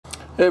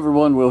Hey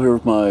everyone, Will here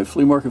with my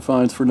flea market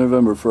finds for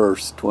November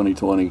 1st,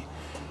 2020.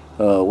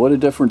 What a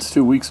difference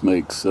 2 weeks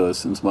makes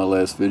since my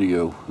last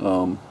video.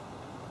 A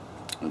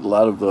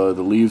lot of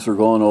the leaves are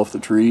gone off the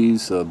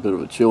trees, a bit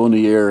of a chill in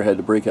the air. Had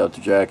to break out the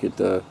jacket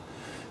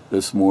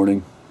this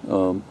morning.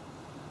 Kind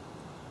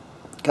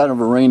of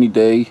a rainy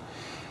day,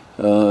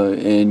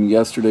 and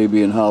yesterday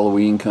being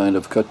Halloween kind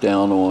of cut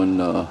down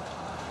on,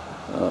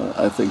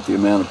 I think, the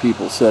amount of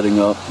people setting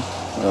up,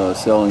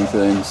 selling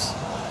things.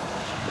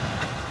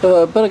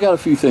 But I got a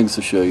few things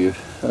to show you.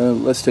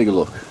 Let's take a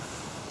look.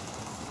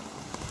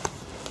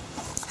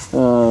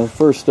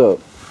 First up,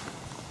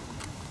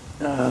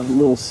 a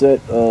little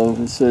set of,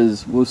 it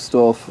says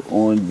Wusthof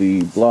on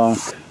the block,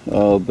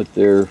 but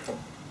they're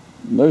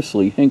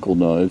mostly Hinkle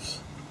knives.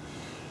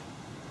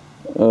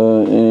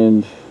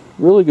 And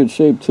really good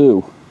shape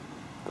too.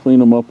 Clean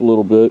them up a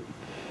little bit.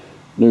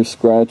 No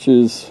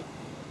scratches.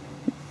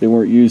 They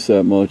weren't used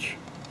that much.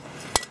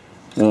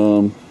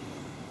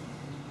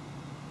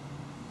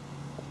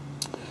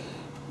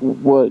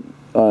 What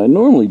I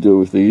normally do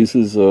with these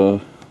is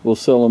we'll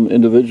sell them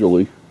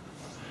individually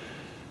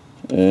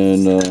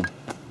and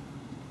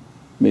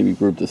maybe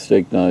group the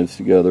steak knives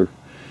together,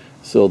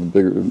 sell the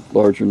bigger,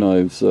 larger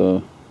knives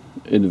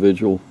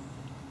individual.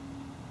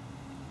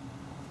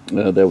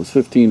 That was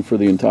 $15 for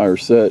the entire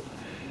set.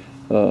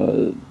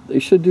 They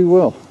should do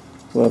well.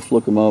 We'll have to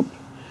look them up.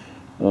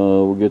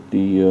 We'll get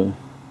the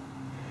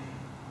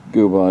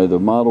go by the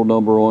model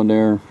number on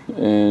there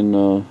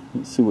and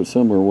see what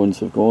similar ones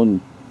have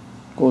gone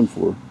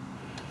for.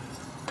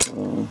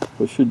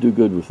 But should do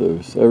good with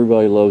those.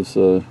 Everybody loves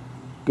a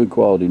good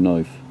quality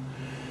knife.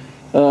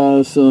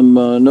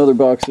 Another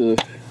box of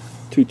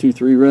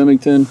 223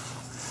 Remington.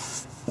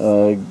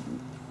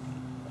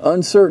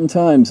 Uncertain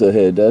times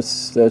ahead. That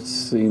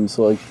seems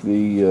like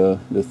the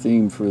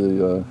theme for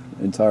the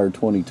entire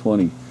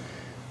 2020.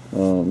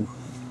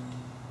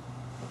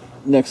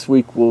 Next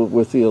week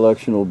with the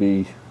election will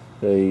be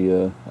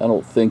I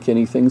don't think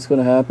anything's going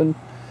to happen.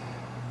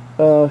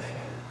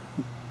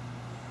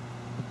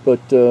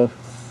 But you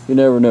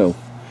never know.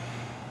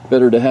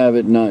 Better to have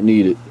it and not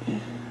need it.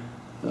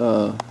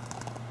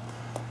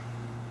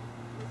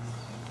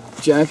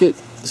 Jacket,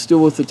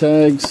 still with the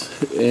tags,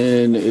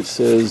 and it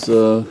says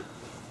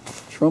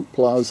Trump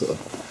Plaza.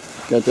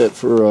 Got that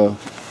for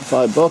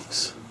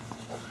 $5.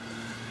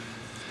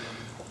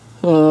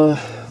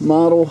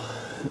 Model,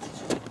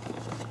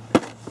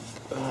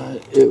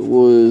 it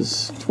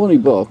was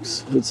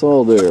 $20. It's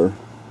all there.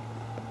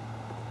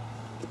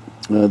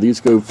 These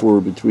go for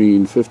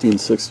between $50 and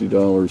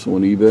 $60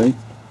 on eBay.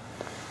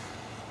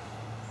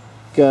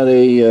 Got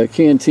a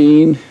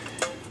canteen.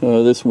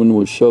 This one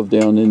was shoved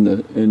down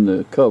in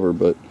the cover,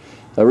 but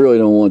I really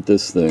don't want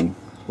this thing.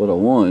 What I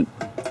want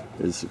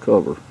is the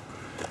cover,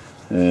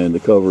 and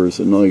the cover is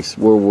a nice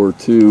World War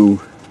II,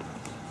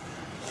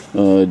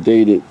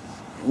 dated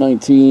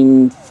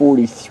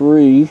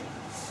 1943.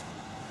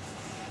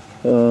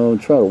 I'll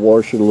try to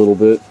wash it a little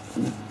bit,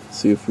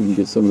 see if we can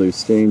get some of those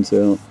stains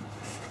out.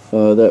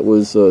 That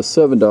was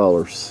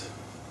 $7.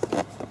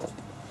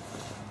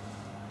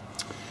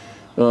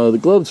 The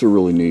gloves are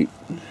really neat.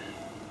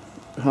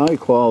 High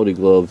quality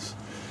gloves.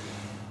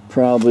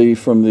 Probably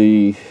from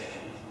the,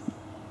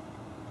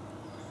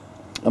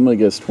 I'm going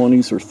to guess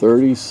 20s or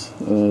 30s.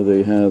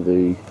 They have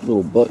a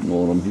little button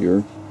on them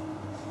here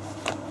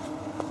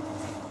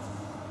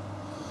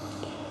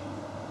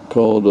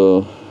called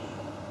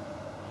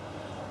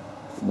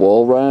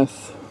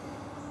Walrath.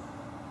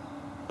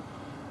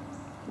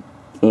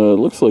 It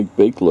looks like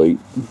Bakelite,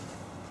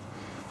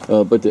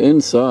 but the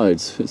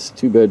insides, it's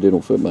too bad they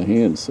don't fit my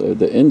hands.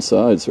 The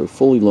insides are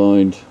fully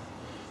lined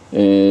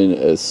and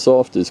as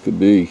soft as could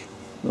be.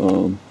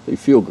 They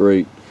feel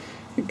great.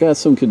 It got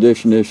some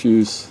condition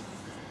issues,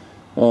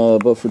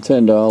 but for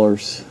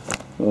 $10,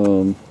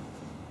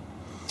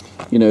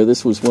 you know,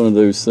 this was one of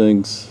those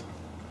things.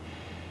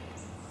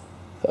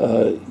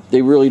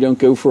 They really don't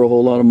go for a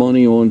whole lot of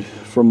money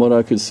from what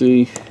I could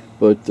see,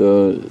 but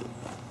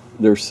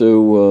they're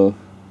so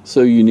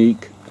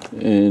unique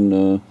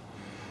and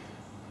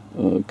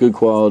good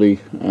quality.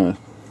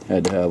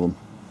 Had to have them.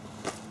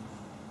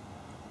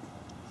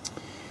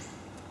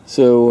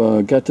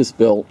 So got this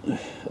belt.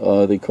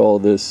 They call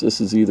this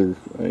is either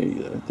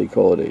they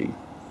call it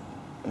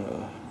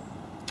a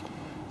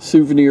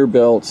souvenir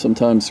belt.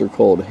 Sometimes they're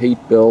called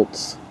hate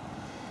belts.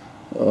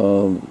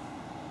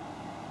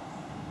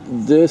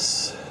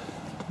 This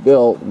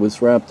belt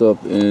was wrapped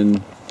up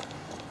in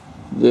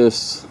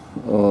this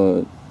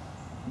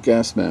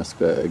gas mask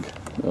bag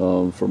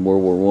from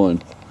World War I.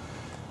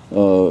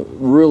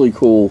 Really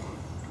cool.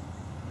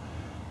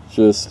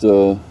 Just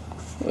an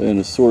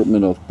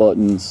assortment of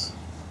buttons.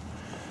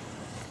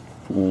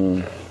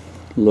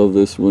 Love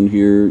this one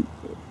here.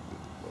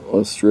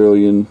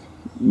 Australian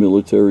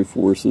military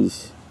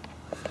forces.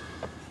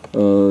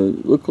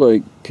 Look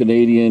like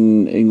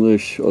Canadian,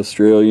 English,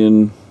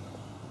 Australian.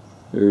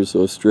 There's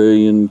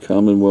Australian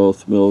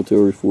Commonwealth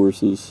Military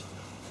Forces.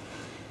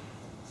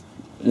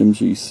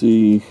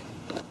 MGC.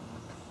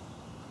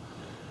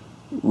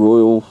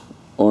 Royal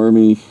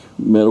Army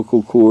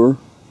Medical Corps.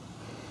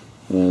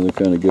 That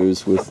kind of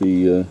goes with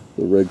the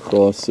Red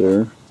Cross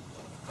there.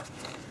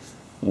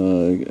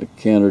 A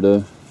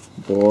Canada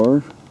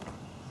bar.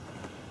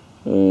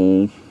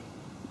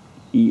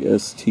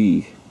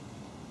 EST.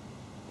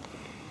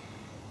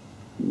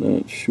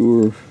 Not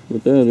sure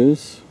what that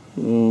is.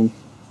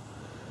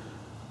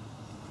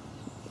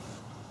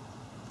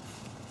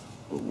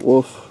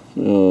 Wolf.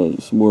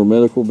 Some more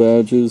medical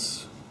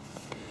badges.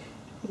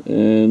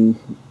 And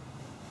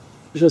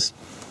just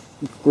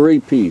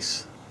great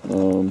piece.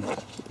 A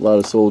lot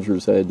of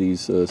soldiers had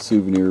these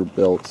souvenir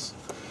belts.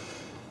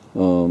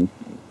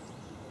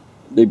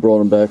 They brought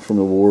them back from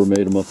the war,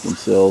 made them up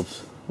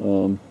themselves.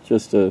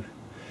 Just a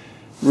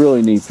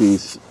really neat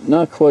piece.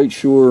 Not quite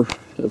sure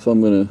if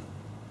I'm going to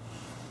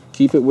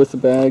keep it with the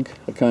bag.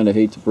 I kind of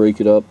hate to break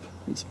it up.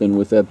 It's been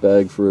with that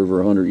bag for over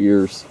 100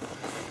 years.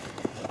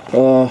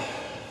 So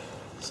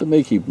I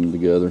may keep them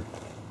together.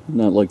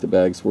 Not like the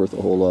bag's worth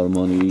a whole lot of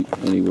money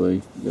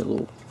anyway. Got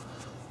a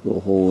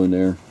little hole in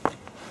there.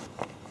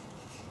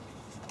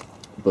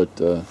 But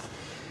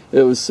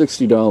it was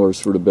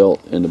 $60 for the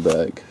belt and the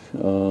bag.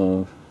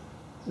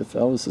 If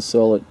I was to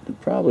sell it, I'd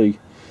probably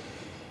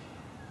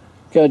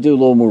got to do a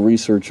little more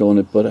research on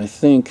it, but I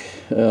think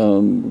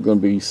we're going to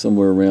be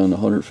somewhere around the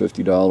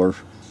 $150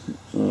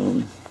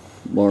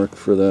 mark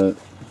for that.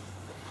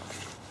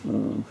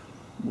 We'll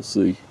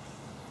see.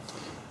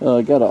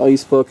 I got an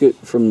ice bucket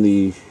from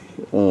the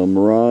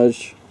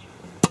Mirage.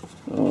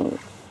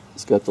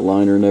 It's got the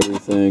liner and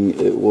everything.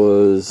 It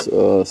was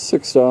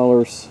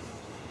 $6,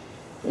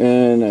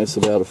 and that's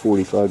about a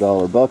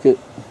 $45 bucket.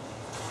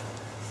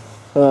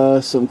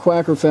 Some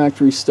Quacker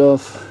Factory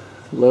stuff,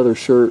 leather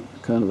shirt,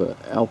 kind of a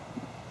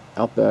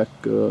Outback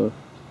a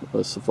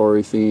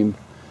safari theme,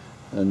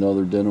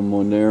 another denim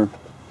one there.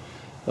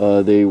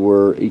 They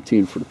were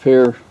 $18 for the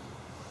pair.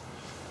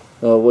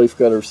 Wife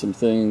got her some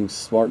things,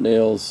 smart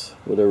nails,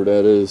 whatever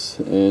that is,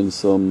 and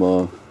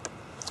some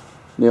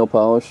nail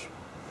polish.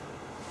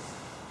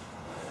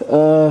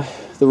 The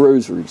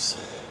Rosaries.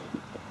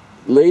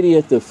 Lady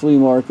at the flea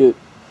market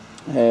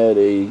had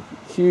a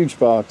huge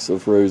box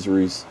of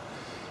rosaries.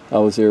 I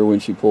was there when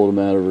she pulled them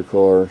out of her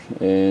car,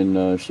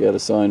 and she had a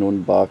sign on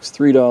the box,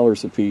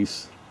 $3 a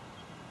piece.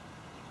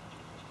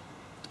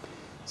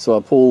 So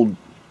I pulled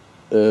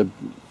a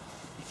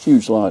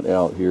huge lot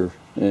out here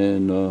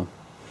and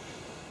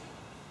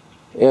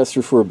asked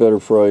her for a better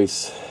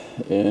price,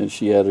 and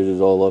she added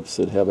it all up,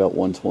 said, how about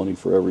 $120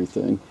 for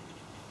everything?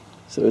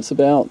 So it's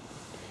about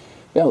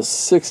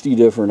 60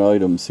 different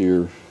items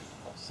here.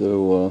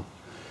 So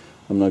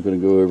I'm not going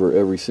to go over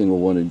every single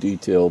one in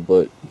detail,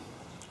 but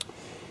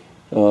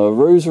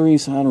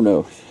rosaries, I don't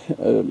know.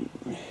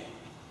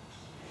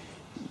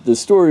 The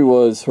story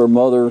was her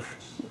mother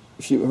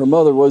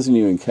wasn't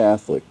even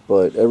Catholic,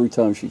 but every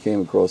time she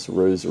came across a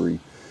rosary,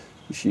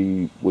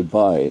 she would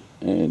buy it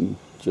and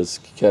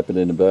just kept it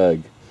in the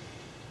bag.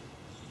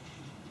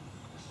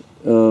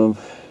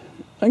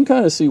 I can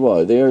kind of see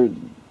why.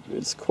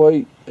 It's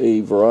quite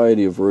a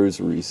variety of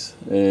rosaries,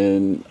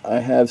 and I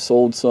have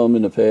sold some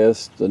in the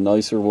past, the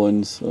nicer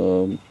ones.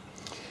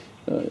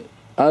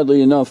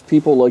 Oddly enough,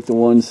 people like the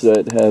ones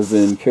that have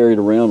been carried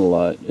around a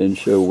lot and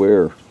show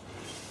wear,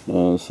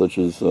 such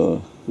as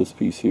this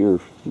piece here.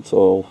 It's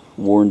all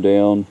worn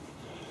down.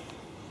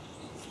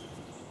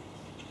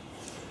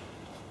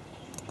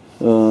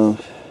 But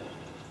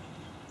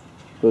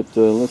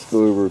let's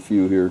go over a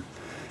few here.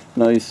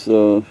 Nice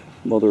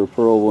mother of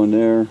pearl one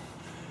there.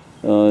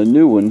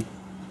 New one,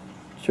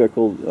 Czech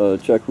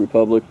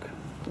Republic,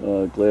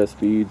 glass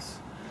beads.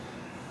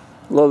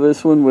 Love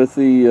this one with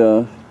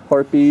the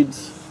heart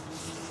beads.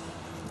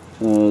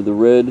 The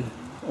red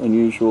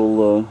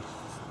unusual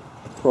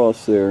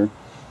cross there.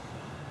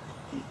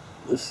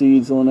 The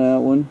seeds on that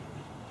one.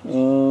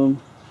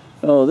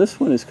 Oh, this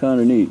one is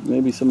kind of neat.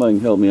 Maybe somebody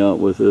can help me out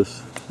with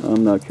this.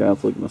 I'm not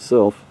Catholic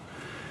myself.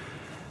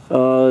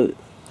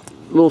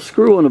 Little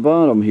screw on the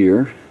bottom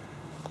here,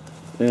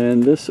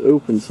 and this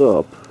opens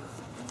up.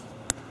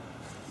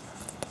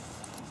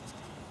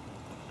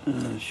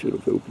 I should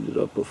have opened it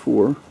up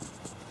before.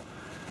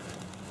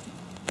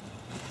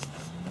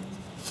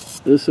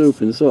 This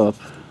opens up,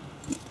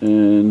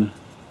 and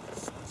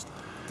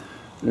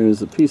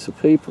there's a piece of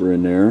paper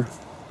in there.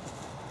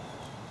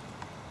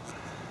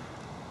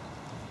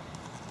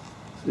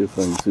 See if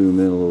I can zoom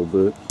in a little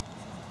bit.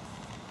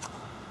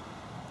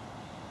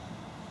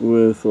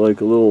 With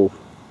like a little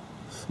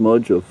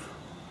smudge of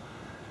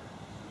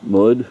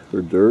mud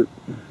or dirt.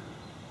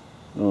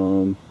 I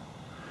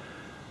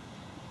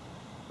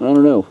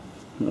don't know.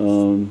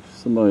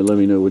 Somebody let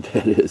me know what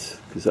that is,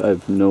 because I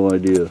have no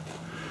idea.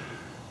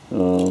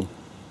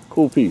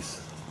 Cool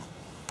piece.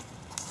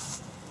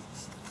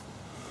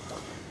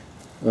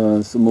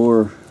 Some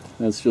more,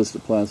 that's just a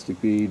plastic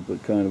bead,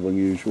 but kind of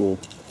unusual,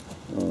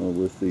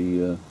 with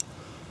the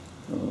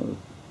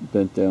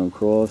bent down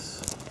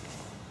cross.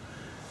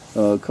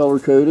 Color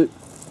coded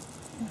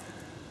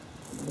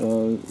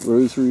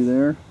rosary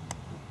there.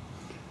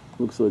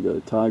 Looks like a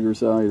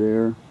tiger's eye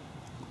there.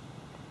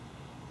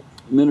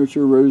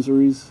 miniature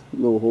rosaries, a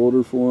little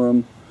holder for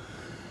them.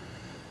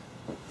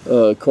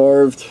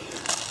 Carved.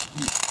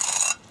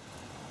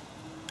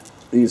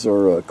 These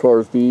are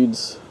carved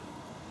beads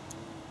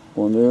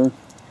on there.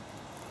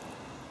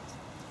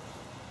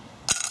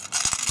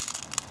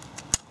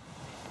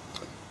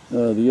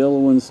 The yellow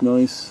one's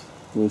nice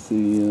with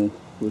the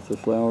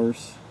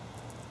flowers.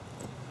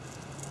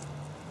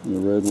 And the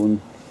red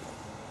one.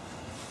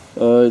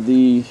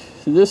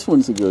 This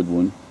one's a good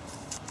one.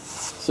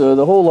 So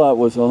the whole lot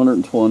was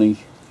 120,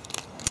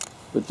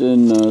 but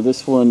then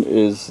this one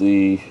is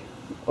a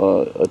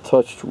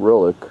touched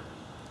relic.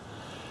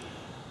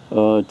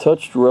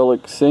 Touched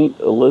relic, Saint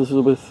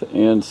Elizabeth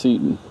Ann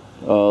Seton.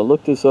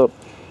 Look this up.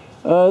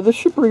 This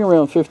should bring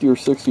around 50 or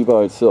 60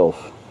 by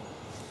itself.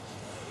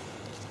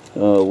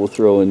 We'll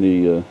throw in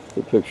the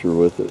picture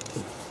with it.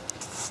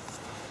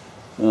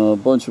 A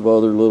bunch of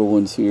other little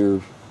ones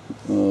here.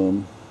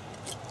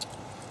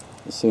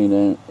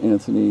 St.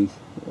 Anthony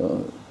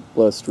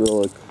blessed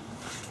relic.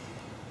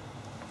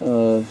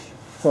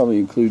 Probably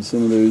include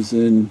some of those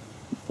in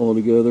all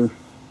together.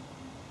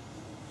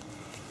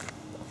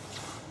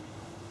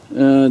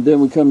 Then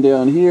we come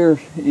down here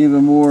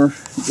even more.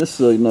 This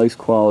is a nice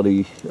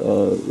quality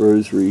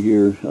rosary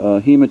here.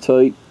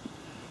 Hematite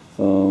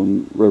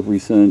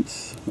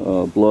represents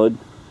blood.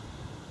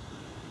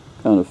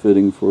 Kind of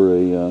fitting for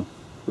a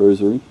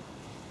rosary.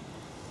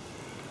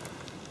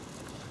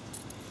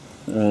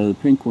 The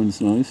pink one's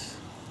nice.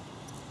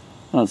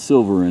 Not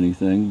silver or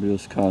anything,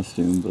 just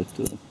costume, but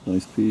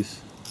nice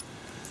piece.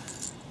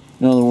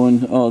 Another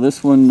one. Oh,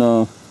 this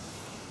one,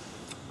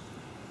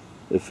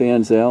 it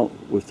fans out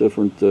with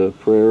different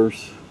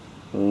prayers.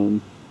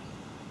 And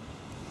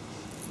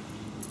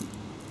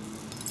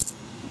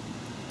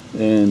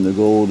the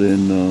gold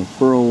and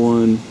pearl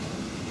one.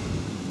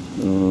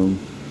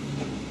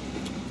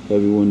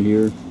 Heavy one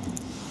here.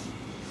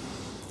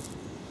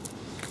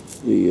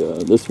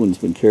 This one's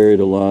been carried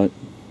a lot.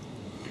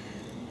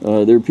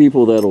 There are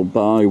people that'll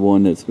buy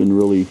one that's been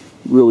really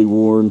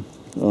worn.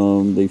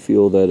 They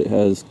feel that it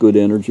has good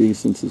energy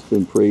since it's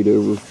been prayed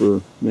over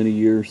for many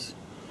years.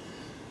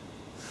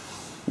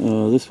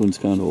 This one's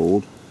kind of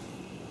old.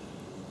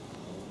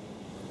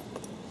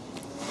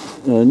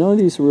 None of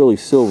these are really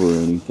silver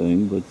or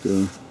anything, but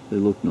they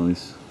look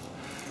nice.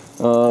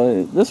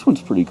 This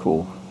one's pretty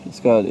cool. It's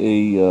got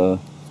a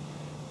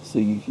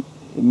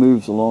it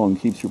moves along,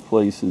 keeps your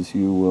place as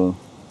you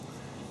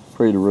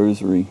pray the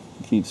rosary.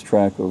 It keeps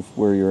track of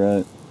where you're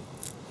at.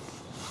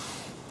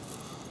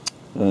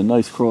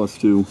 Nice cross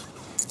too.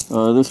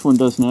 This one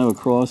doesn't have a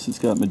cross, it's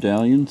got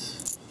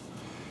medallions.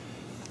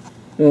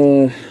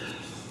 An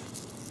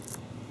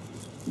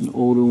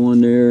older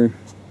one there.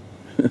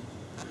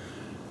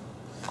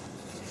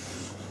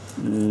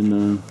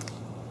 And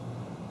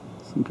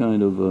some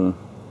kind of,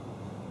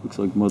 looks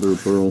like mother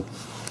of pearl.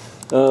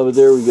 But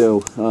there we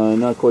go.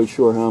 Not quite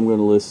sure how I'm going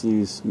to list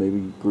these. Maybe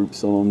group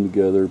some of them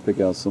together, pick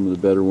out some of the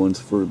better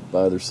ones for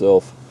by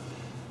themselves.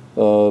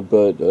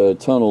 But a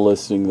ton of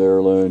listing there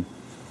alone.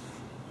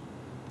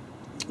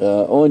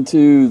 On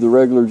to the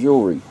regular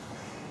jewelry.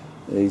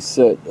 A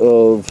set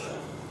of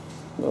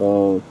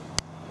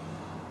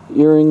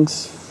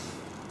earrings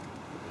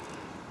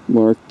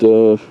marked,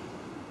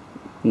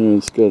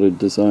 it's got a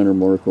designer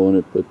mark on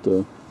it, but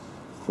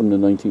from the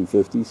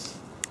 1950s.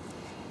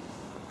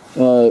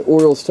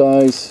 Orioles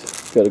ties,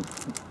 got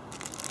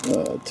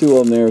two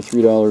of them there,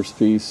 $3 a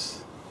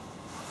piece.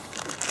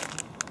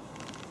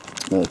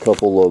 A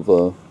couple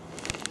of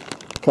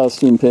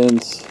costume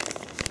pins.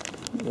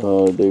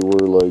 They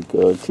were like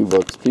 $2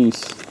 a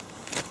piece.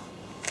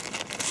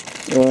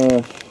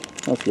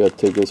 I forgot to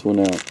take this one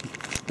out.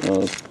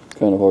 It's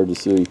kind of hard to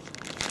see.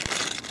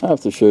 I have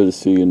to show this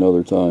to you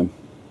another time.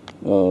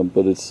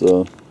 But it's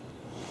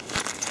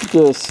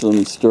just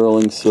some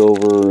sterling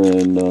silver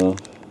and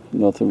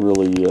nothing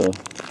really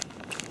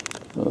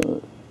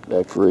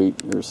that great.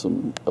 There's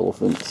some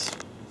elephants.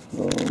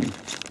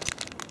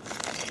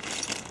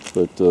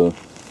 But the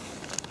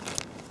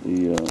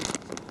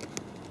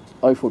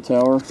Eiffel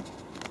Tower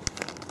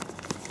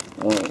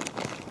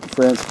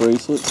France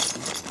bracelet.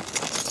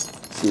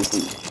 See if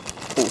we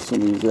pull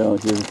some of these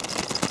out here.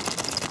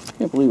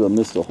 Can't believe I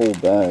missed a whole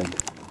bag.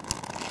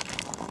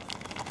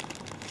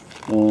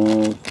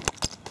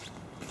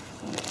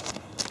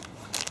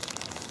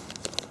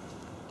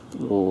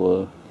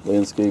 Little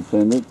landscape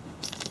pendant.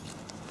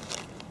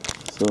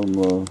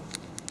 Some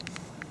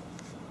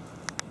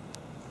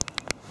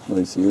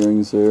nice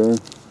earrings there.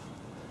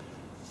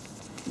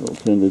 Little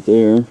pendant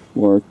there,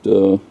 marked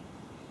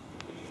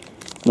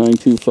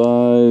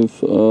 925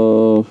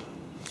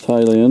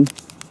 Thailand.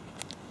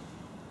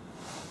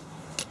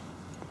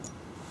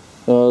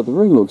 The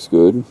ring looks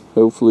good.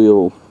 Hopefully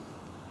it'll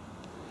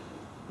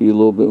be a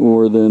little bit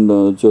more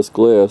than just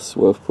glass.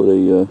 We'll have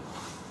to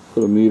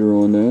put a meter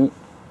on that.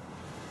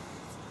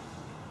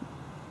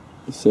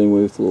 The same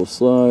way with the little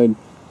slide.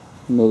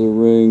 Another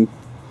ring.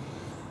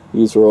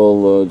 These are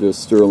all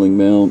just sterling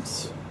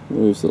mounts.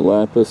 There's the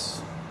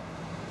lapis.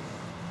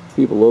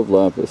 People love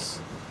lapis.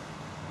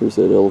 Here's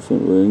that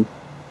elephant ring.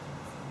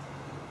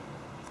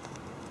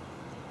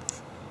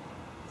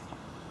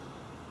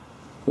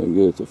 If I can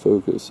get it to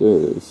focus, there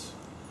it is.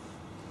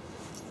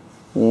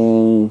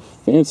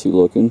 Fancy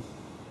looking.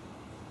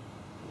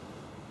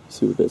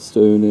 See what that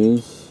stone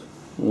is.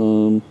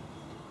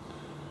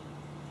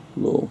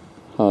 Little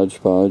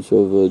hodgepodge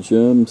of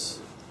gems,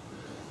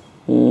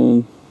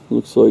 and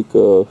looks like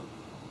a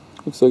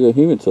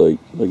hematite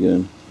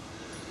again.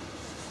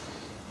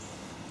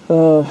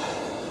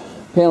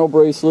 Panel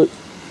bracelet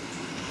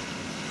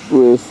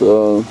with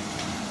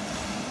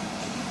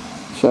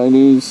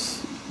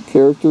Chinese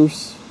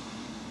characters.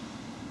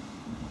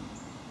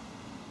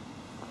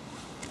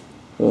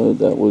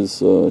 That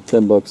was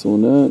 $10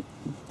 on that.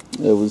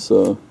 That was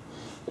 $8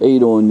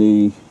 on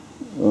the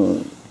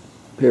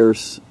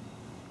Paris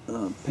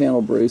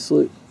panel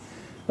bracelet.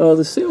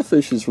 The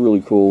sailfish is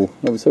really cool.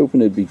 I was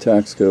hoping it'd be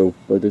Taxco,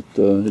 but it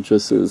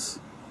just says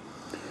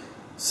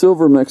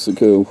Silver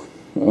Mexico.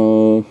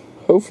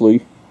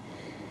 Hopefully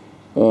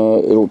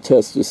it'll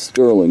test as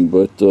sterling,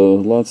 but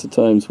lots of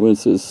times when it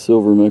says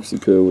Silver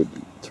Mexico, it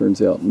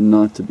turns out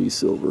not to be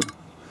silver.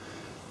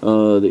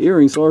 The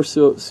earrings are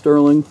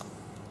sterling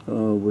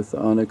with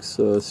onyx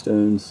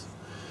stones.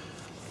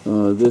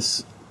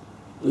 This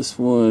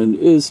one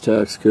is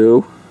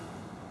Taxco.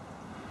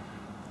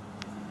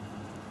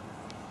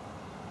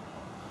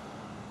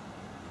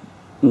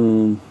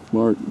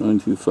 Mark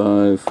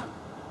 925,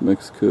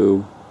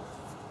 Mexico.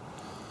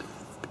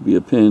 Could be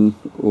a pin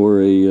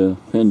or a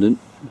pendant.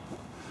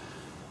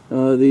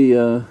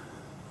 The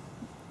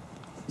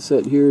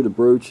set here, the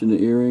brooch and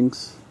the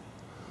earrings,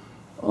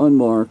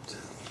 unmarked,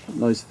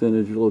 nice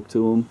vintage look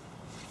to them.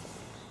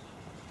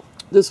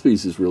 This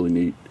piece is really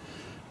neat.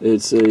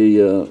 It's a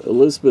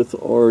Elizabeth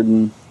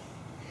Arden.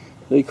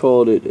 They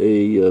called it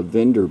a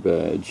vendor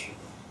badge.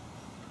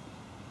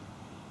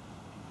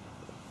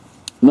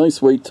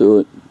 Nice weight to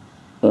it.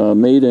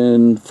 Made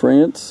in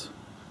France.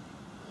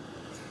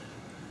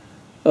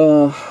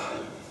 Couldn't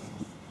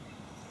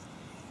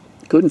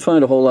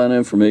find a whole lot of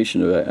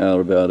information out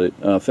about it.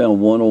 I found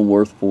one on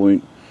Worth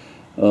Point.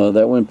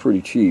 That went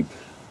pretty cheap,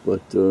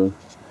 but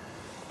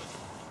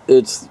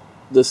it's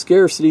the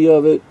scarcity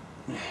of it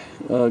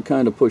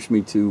kind of pushed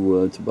me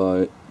to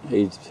buy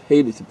it.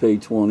 Hated to pay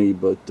 $20,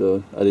 but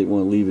I didn't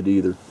want to leave it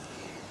either.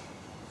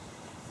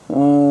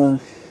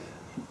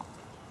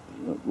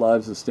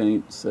 Lives of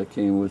Saints that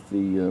came with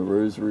the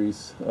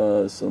Rosaries.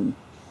 Some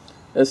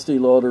Estee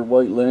Lauder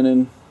white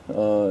linen.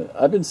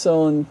 I've been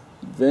selling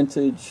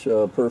vintage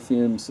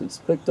perfumes. It's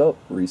picked up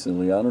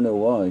recently. I don't know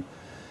why.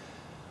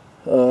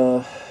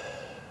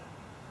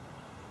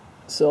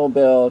 Sell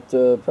about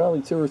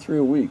probably 2 or 3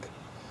 a week.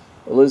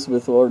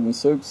 Elizabeth Arden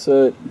soap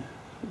set,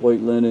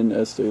 white linen,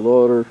 Estee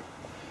Lauder.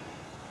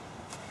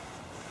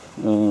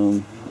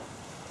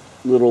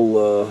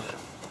 Little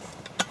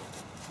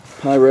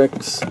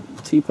Pyrex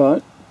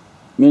teapot,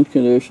 mint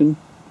condition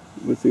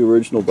with the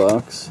original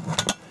box.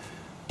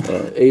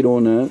 8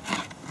 on that.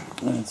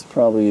 That's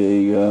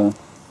probably about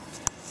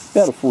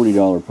a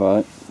 $40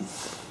 pot.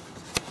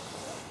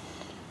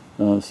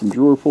 Some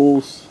drawer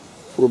pulls,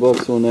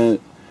 $4 on that.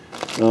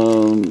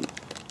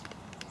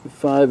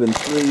 5 and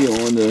 3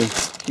 on the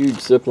huge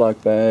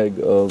Ziploc bag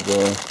of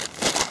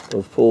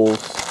pulls.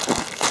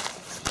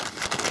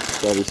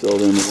 Probably sell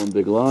them in one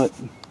big lot.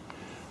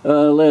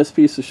 Last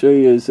piece to show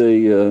you is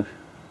a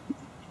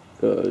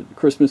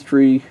Christmas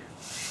tree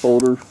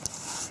holder.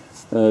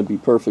 It'd be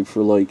perfect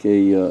for like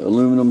a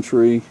aluminum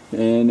tree,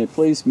 and it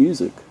plays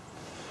music.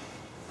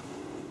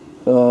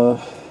 And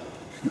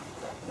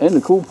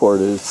the cool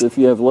part is, if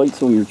you have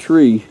lights on your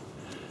tree,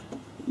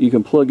 you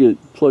can plug the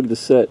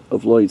set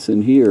of lights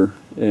in here,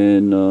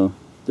 and the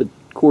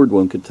cord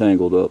won't get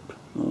tangled up,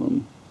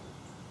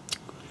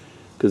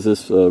 because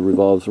this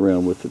revolves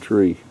around with the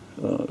tree.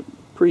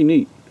 Pretty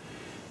neat.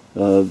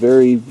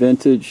 Very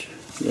vintage.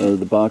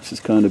 The box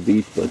is kind of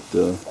beat, but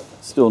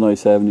still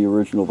nice having the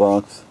original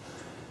box.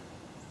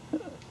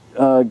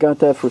 Got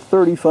that for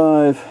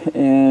 $35,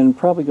 and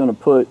probably going to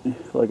put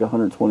like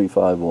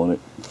 $125 on it.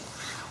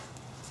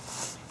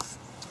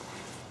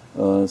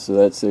 So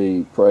that's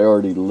a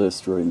priority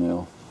list right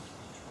now.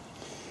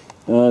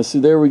 So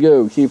there we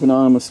go. Keep an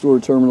eye on my store,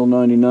 Terminal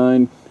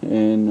 99,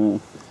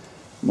 and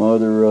my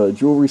other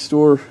jewelry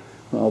store.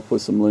 I'll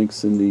put some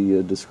links in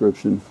the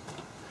description.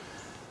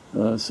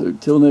 So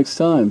till next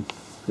time,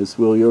 this is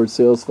Will Yard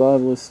Sales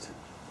Survivalist,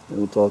 and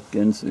we'll talk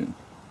again soon.